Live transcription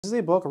This is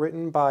a book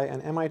written by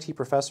an MIT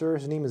professor.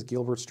 His name is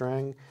Gilbert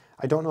Strang.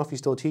 I don't know if he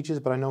still teaches,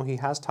 but I know he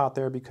has taught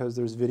there because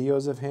there's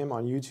videos of him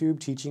on YouTube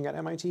teaching at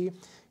MIT.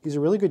 He's a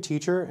really good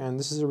teacher, and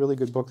this is a really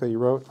good book that he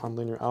wrote on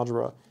linear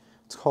algebra.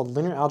 It's called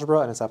Linear Algebra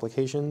and Its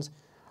Applications.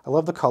 I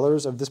love the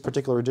colors of this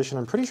particular edition.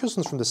 I'm pretty sure this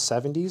one's from the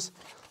 70s.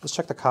 Let's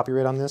check the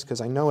copyright on this because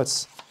I know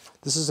this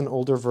is an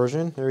older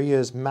version. There he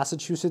is,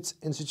 Massachusetts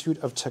Institute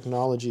of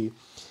Technology.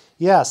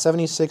 Yeah,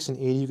 76 and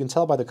 80. You can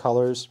tell by the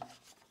colors.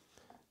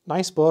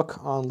 Nice book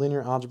on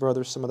linear algebra.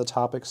 There's some of the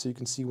topics so you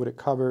can see what it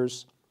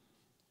covers.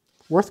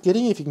 Worth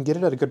getting if you can get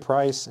it at a good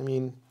price. I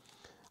mean,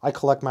 I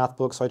collect math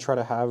books, so I try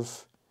to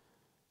have,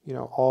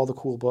 all the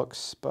cool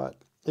books, but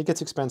it gets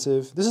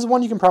expensive. This is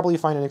one you can probably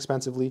find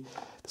inexpensively.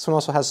 This one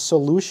also has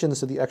solutions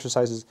to the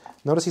exercises.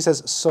 Notice he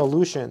says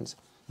solutions,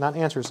 not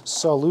answers,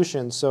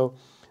 solutions. So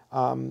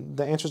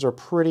the answers are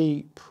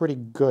pretty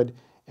good,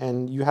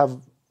 and you have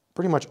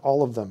pretty much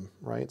all of them,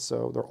 right?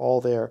 So they're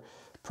all there.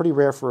 Pretty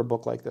rare for a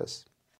book like this.